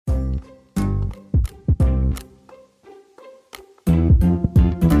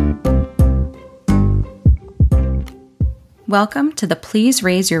Welcome to the Please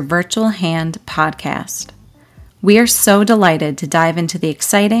Raise Your Virtual Hand podcast. We are so delighted to dive into the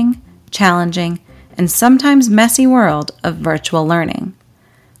exciting, challenging, and sometimes messy world of virtual learning,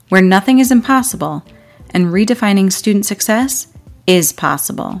 where nothing is impossible and redefining student success is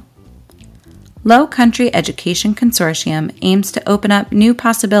possible. Low Country Education Consortium aims to open up new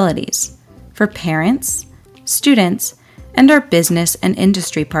possibilities for parents, students, and our business and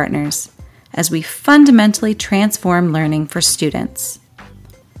industry partners as we fundamentally transform learning for students.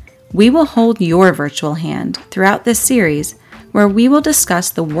 We will hold your virtual hand throughout this series where we will discuss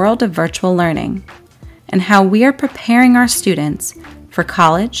the world of virtual learning and how we are preparing our students for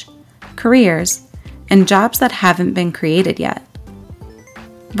college, careers, and jobs that haven't been created yet.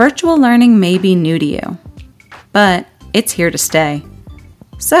 Virtual learning may be new to you, but it's here to stay.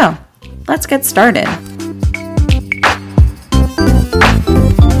 So, let's get started.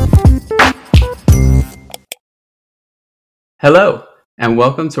 Hello, and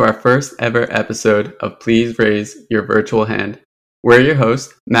welcome to our first ever episode of Please Raise Your Virtual Hand. We're your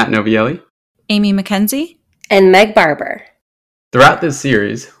hosts, Matt Novielli, Amy McKenzie, and Meg Barber. Throughout this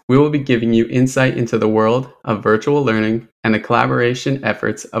series, we will be giving you insight into the world of virtual learning and the collaboration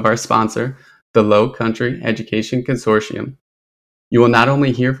efforts of our sponsor, the Low Country Education Consortium. You will not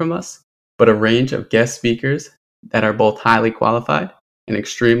only hear from us, but a range of guest speakers that are both highly qualified and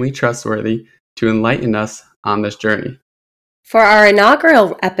extremely trustworthy to enlighten us on this journey. For our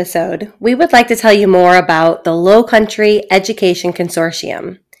inaugural episode, we would like to tell you more about the Low Country Education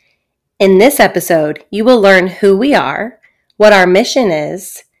Consortium. In this episode, you will learn who we are, what our mission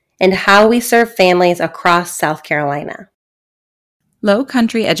is, and how we serve families across South Carolina. Low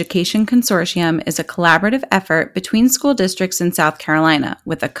Country Education Consortium is a collaborative effort between school districts in South Carolina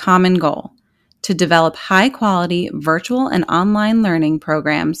with a common goal: to develop high-quality virtual and online learning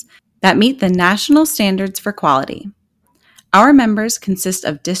programs that meet the national standards for quality. Our members consist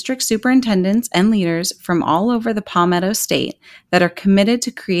of district superintendents and leaders from all over the Palmetto State that are committed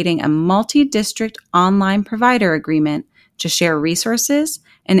to creating a multi-district online provider agreement to share resources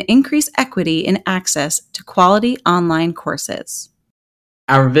and increase equity in access to quality online courses.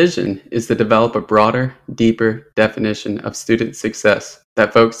 Our vision is to develop a broader, deeper definition of student success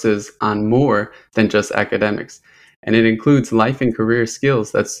that focuses on more than just academics, and it includes life and career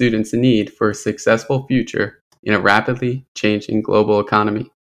skills that students need for a successful future in a rapidly changing global economy.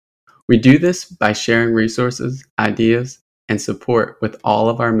 We do this by sharing resources, ideas, and support with all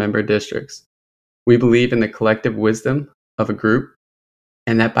of our member districts. We believe in the collective wisdom of a group,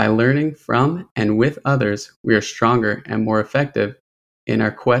 and that by learning from and with others, we are stronger and more effective in our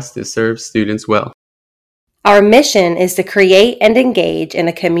quest to serve students well. Our mission is to create and engage in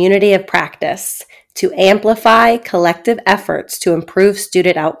a community of practice to amplify collective efforts to improve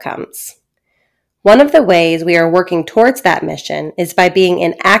student outcomes. One of the ways we are working towards that mission is by being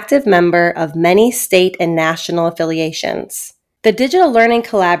an active member of many state and national affiliations. The Digital Learning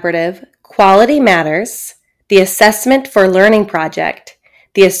Collaborative, Quality Matters, the Assessment for Learning Project,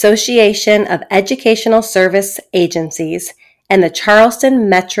 the Association of Educational Service Agencies, and the Charleston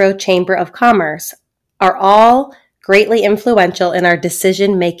Metro Chamber of Commerce are all greatly influential in our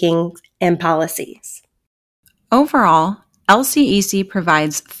decision-making and policies. Overall, LCEC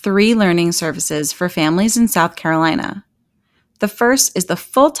provides 3 learning services for families in South Carolina. The first is the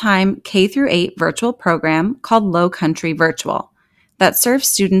full-time K-8 virtual program called Low Country Virtual that serves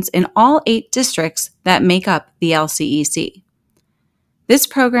students in all 8 districts that make up the LCEC. This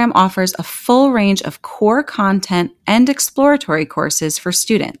program offers a full range of core content and exploratory courses for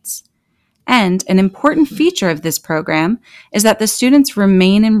students. And an important feature of this program is that the students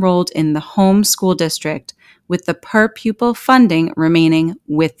remain enrolled in the home school district, with the per-pupil funding remaining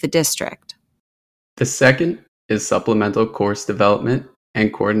with the district. The second is supplemental course development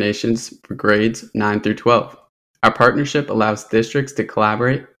and coordinations for grades 9 through 12. Our partnership allows districts to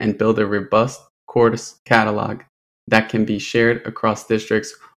collaborate and build a robust course catalog that can be shared across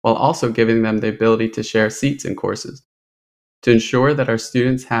districts while also giving them the ability to share seats in courses. To ensure that our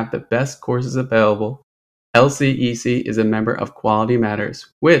students have the best courses available, LCEC is a member of Quality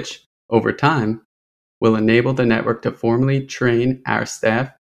Matters, which, over time, will enable the network to formally train our staff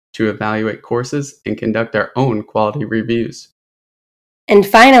to evaluate courses and conduct our own quality reviews. And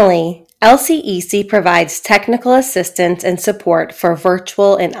finally, LCEC provides technical assistance and support for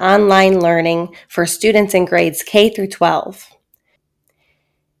virtual and online learning for students in grades K through 12.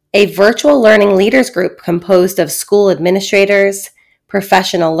 A virtual learning leaders group composed of school administrators,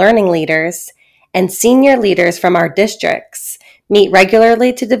 professional learning leaders, and senior leaders from our districts meet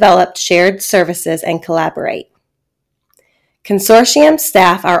regularly to develop shared services and collaborate. Consortium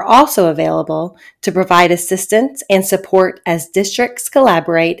staff are also available to provide assistance and support as districts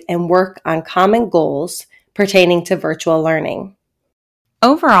collaborate and work on common goals pertaining to virtual learning.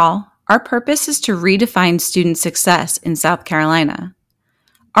 Overall, our purpose is to redefine student success in South Carolina.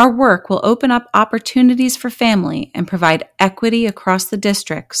 Our work will open up opportunities for family and provide equity across the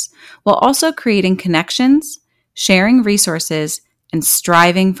districts, while also creating connections, sharing resources, and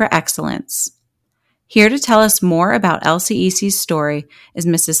striving for excellence. Here to tell us more about LCEC's story is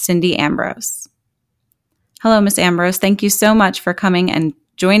Mrs. Cindy Ambrose. Hello, Ms. Ambrose. Thank you so much for coming and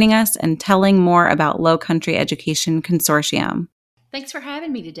joining us and telling more about Low Country Education Consortium. Thanks for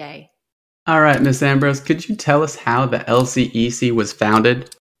having me today. All right, Ms. Ambrose, could you tell us how the LCEC was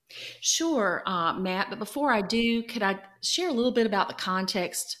founded? Sure, Matt, but before I do, could I share a little bit about the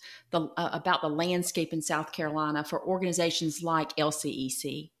context, about the landscape in South Carolina for organizations like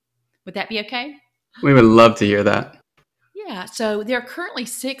LCEC? Would that be okay? We would love to hear that. Yeah, so there are currently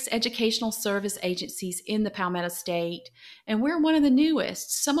 6 educational service agencies in the Palmetto State, and we're one of the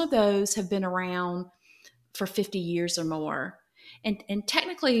newest. Some of those have been around for 50 years or more. And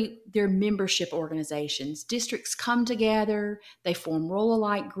technically, they're membership organizations. Districts come together, they form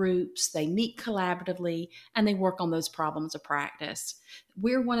role-alike groups, they meet collaboratively, and they work on those problems of practice.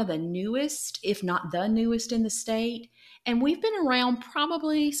 We're one of the newest, if not the newest in the state, and we've been around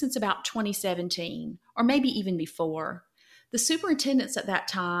probably since about 2017, or maybe even before. The superintendents at that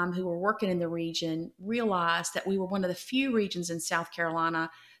time who were working in the region realized that we were one of the few regions in South Carolina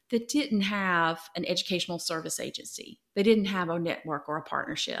that didn't have an educational service agency. They didn't have a network or a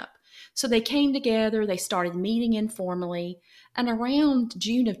partnership. So they came together, they started meeting informally, and around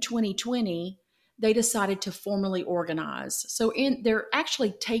June of 2020, they decided to formally organize. So they're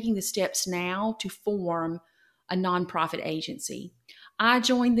actually taking the steps now to form a nonprofit agency. I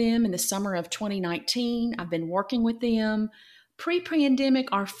joined them in the summer of 2019. I've been working with them. Pre-pandemic,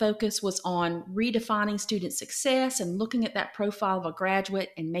 our focus was on redefining student success and looking at that profile of a graduate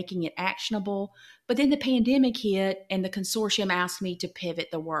and making it actionable. But then the pandemic hit and the consortium asked me to pivot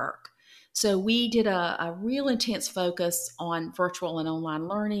the work. So we did a real intense focus on virtual and online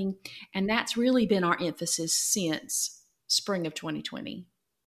learning, and that's really been our emphasis since spring of 2020.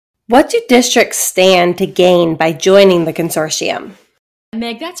 What do districts stand to gain by joining the consortium?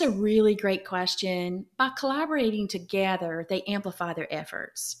 Meg, that's a really great question. By collaborating together, they amplify their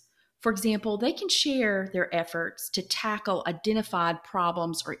efforts. For example, they can share their efforts to tackle identified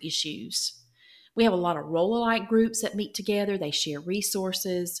problems or issues. We have a lot of role-alike groups that meet together. They share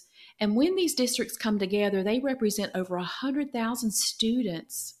resources. And when these districts come together, they represent over 100,000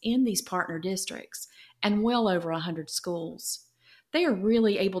 students in these partner districts and well over 100 schools. They are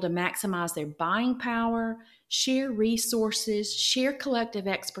really able to maximize their buying power, share resources, share collective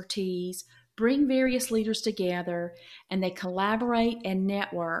expertise, bring various leaders together, and they collaborate and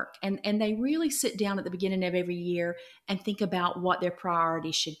network. And they really sit down at the beginning of every year and think about what their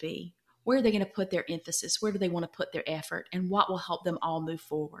priorities should be. Where are they going to put their emphasis? Where do they want to put their effort? And what will help them all move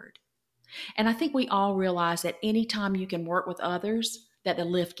forward? And I think we all realize that anytime you can work with others, that the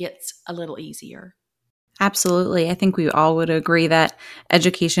lift gets a little easier. Absolutely. I think we all would agree that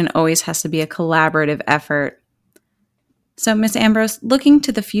education always has to be a collaborative effort. So, Ms. Ambrose, looking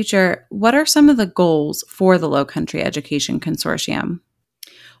to the future, what are some of the goals for the Low Country Education Consortium?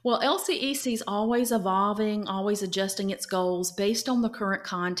 Well, LCEC is always evolving, always adjusting its goals based on the current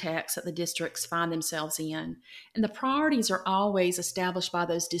context that the districts find themselves in. And the priorities are always established by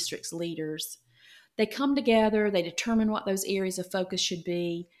those districts' leaders. They come together, they determine what those areas of focus should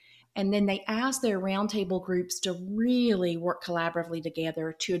be, and then they ask their roundtable groups to really work collaboratively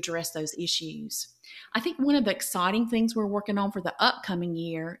together to address those issues. I think one of the exciting things we're working on for the upcoming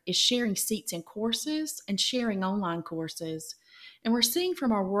year is sharing seats in courses and sharing online courses. And we're seeing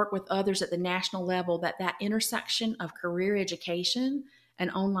from our work with others at the national level that that intersection of career education and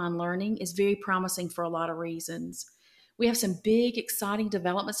online learning is very promising for a lot of reasons. We have some big, exciting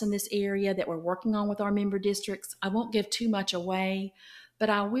developments in this area that we're working on with our member districts. I won't give too much away, but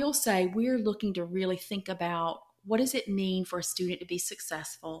I will say we're looking to really think about what does it mean for a student to be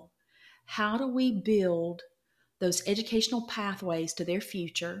successful? How do we build those educational pathways to their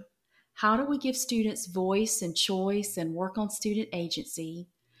future? How do we give students voice and choice and work on student agency?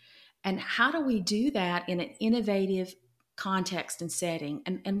 And how do we do that in an innovative context and setting?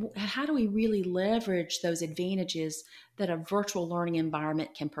 And how do we really leverage those advantages that a virtual learning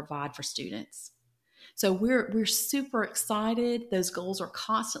environment can provide for students? So we're super excited. Those goals are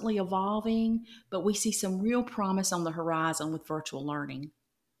constantly evolving, but we see some real promise on the horizon with virtual learning.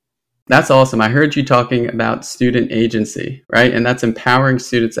 That's awesome. I heard you talking about student agency, right? And that's empowering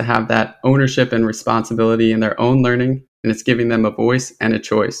students to have that ownership and responsibility in their own learning and it's giving them a voice and a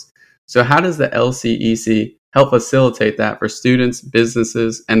choice. So how does the LCEC help facilitate that for students,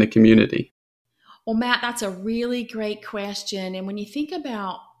 businesses, and the community? Well, Matt, that's a really great question. And when you think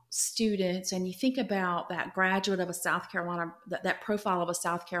about students and you think about that graduate of a South Carolina, that profile of a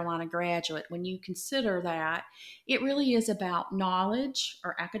South Carolina graduate, when you consider that, it really is about knowledge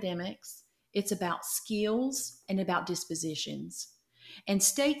or academics, it's about skills and about dispositions. And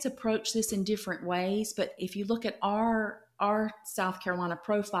states approach this in different ways, but if you look at our South Carolina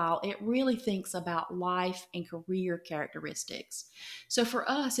profile, it really thinks about life and career characteristics. So for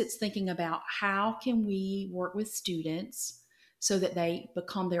us, it's thinking about how can we work with students so that they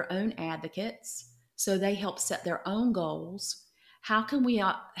become their own advocates, so they help set their own goals. How can we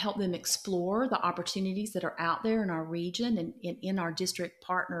help them explore the opportunities that are out there in our region and in our district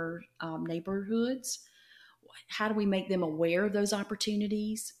partner neighborhoods? How do we make them aware of those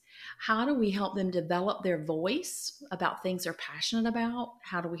opportunities? How do we help them develop their voice about things they're passionate about?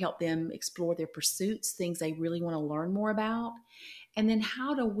 How do we help them explore their pursuits, things they really want to learn more about? And then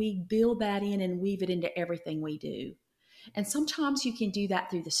how do we build that in and weave it into everything we do? And sometimes you can do that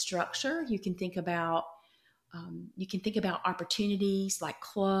through the structure. You can think about opportunities like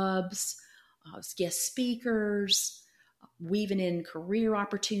clubs, guest speakers, weaving in career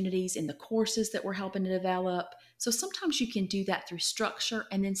opportunities in the courses that we're helping to develop. So sometimes you can do that through structure,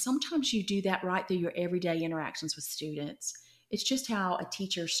 and then sometimes you do that right through your everyday interactions with students. It's just how a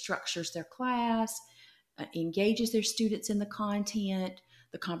teacher structures their class, engages their students in the content,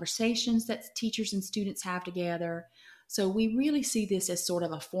 the conversations that teachers and students have together. So we really see this as sort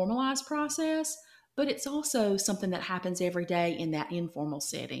of a formalized process, but it's also something that happens every day in that informal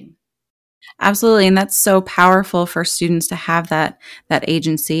setting. Absolutely. And that's so powerful for students to have that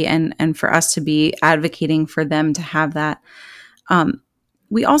agency and for us to be advocating for them to have that.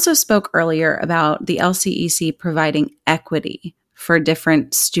 We also spoke earlier about the LCEC providing equity for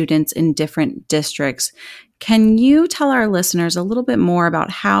different students in different districts. Can you tell our listeners a little bit more about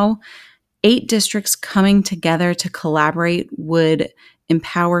how 8 districts coming together to collaborate would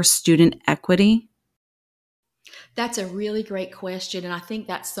empower student equity? That's a really great question, and I think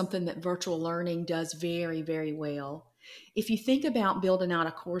that's something that virtual learning does very, very well. If you think about building out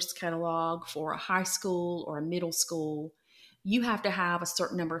a course catalog for a high school or a middle school, you have to have a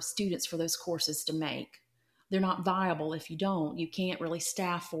certain number of students for those courses to make. They're not viable if you don't. You can't really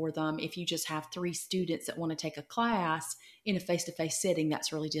staff for them if you just have 3 students that want to take a class in a face-to-face setting.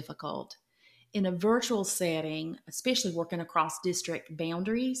 That's really difficult. In a virtual setting, especially working across district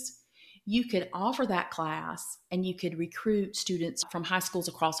boundaries, you could offer that class and you could recruit students from high schools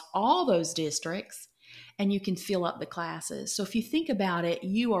across all those districts, and you can fill up the classes. So if you think about it,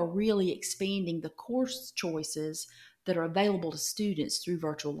 you are really expanding the course choices that are available to students through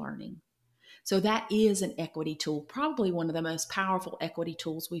virtual learning. So that is an equity tool, probably one of the most powerful equity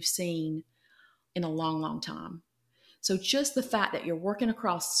tools we've seen in a long, long time. So just the fact that you're working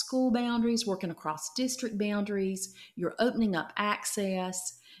across school boundaries, working across district boundaries, you're opening up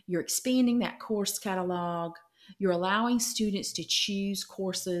access, you're expanding that course catalog, you're allowing students to choose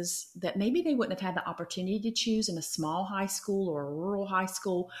courses that maybe they wouldn't have had the opportunity to choose in a small high school or a rural high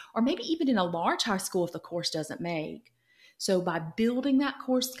school, or maybe even in a large high school if the course doesn't make. So by building that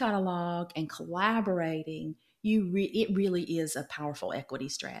course catalog and collaborating, it really is a powerful equity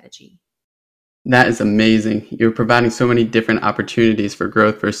strategy. That is amazing. You're providing so many different opportunities for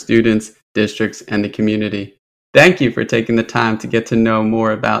growth for students, districts, and the community. Thank you for taking the time to get to know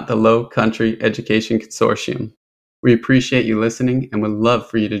more about the Low Country Education Consortium. We appreciate you listening and would love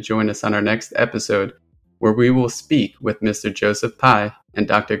for you to join us on our next episode, where we will speak with Mr. Joseph Pye and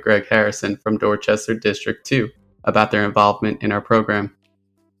Dr. Greg Harrison from Dorchester District 2 about their involvement in our program.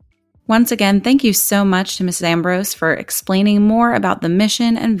 Once again, thank you so much to Mrs. Ambrose for explaining more about the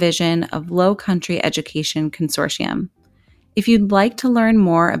mission and vision of Low Country Education Consortium. If you'd like to learn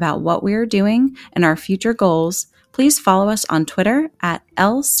more about what we are doing and our future goals, please follow us on Twitter at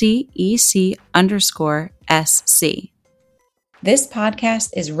LCEC_SC. This podcast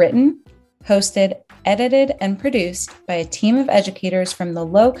is written, hosted, edited, and produced by a team of educators from the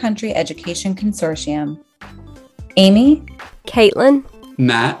Low Country Education Consortium. Amy, Caitlin,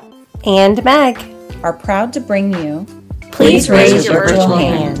 Matt, and Meg are proud to bring you Please Raise Your Virtual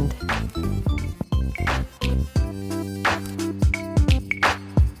Hand.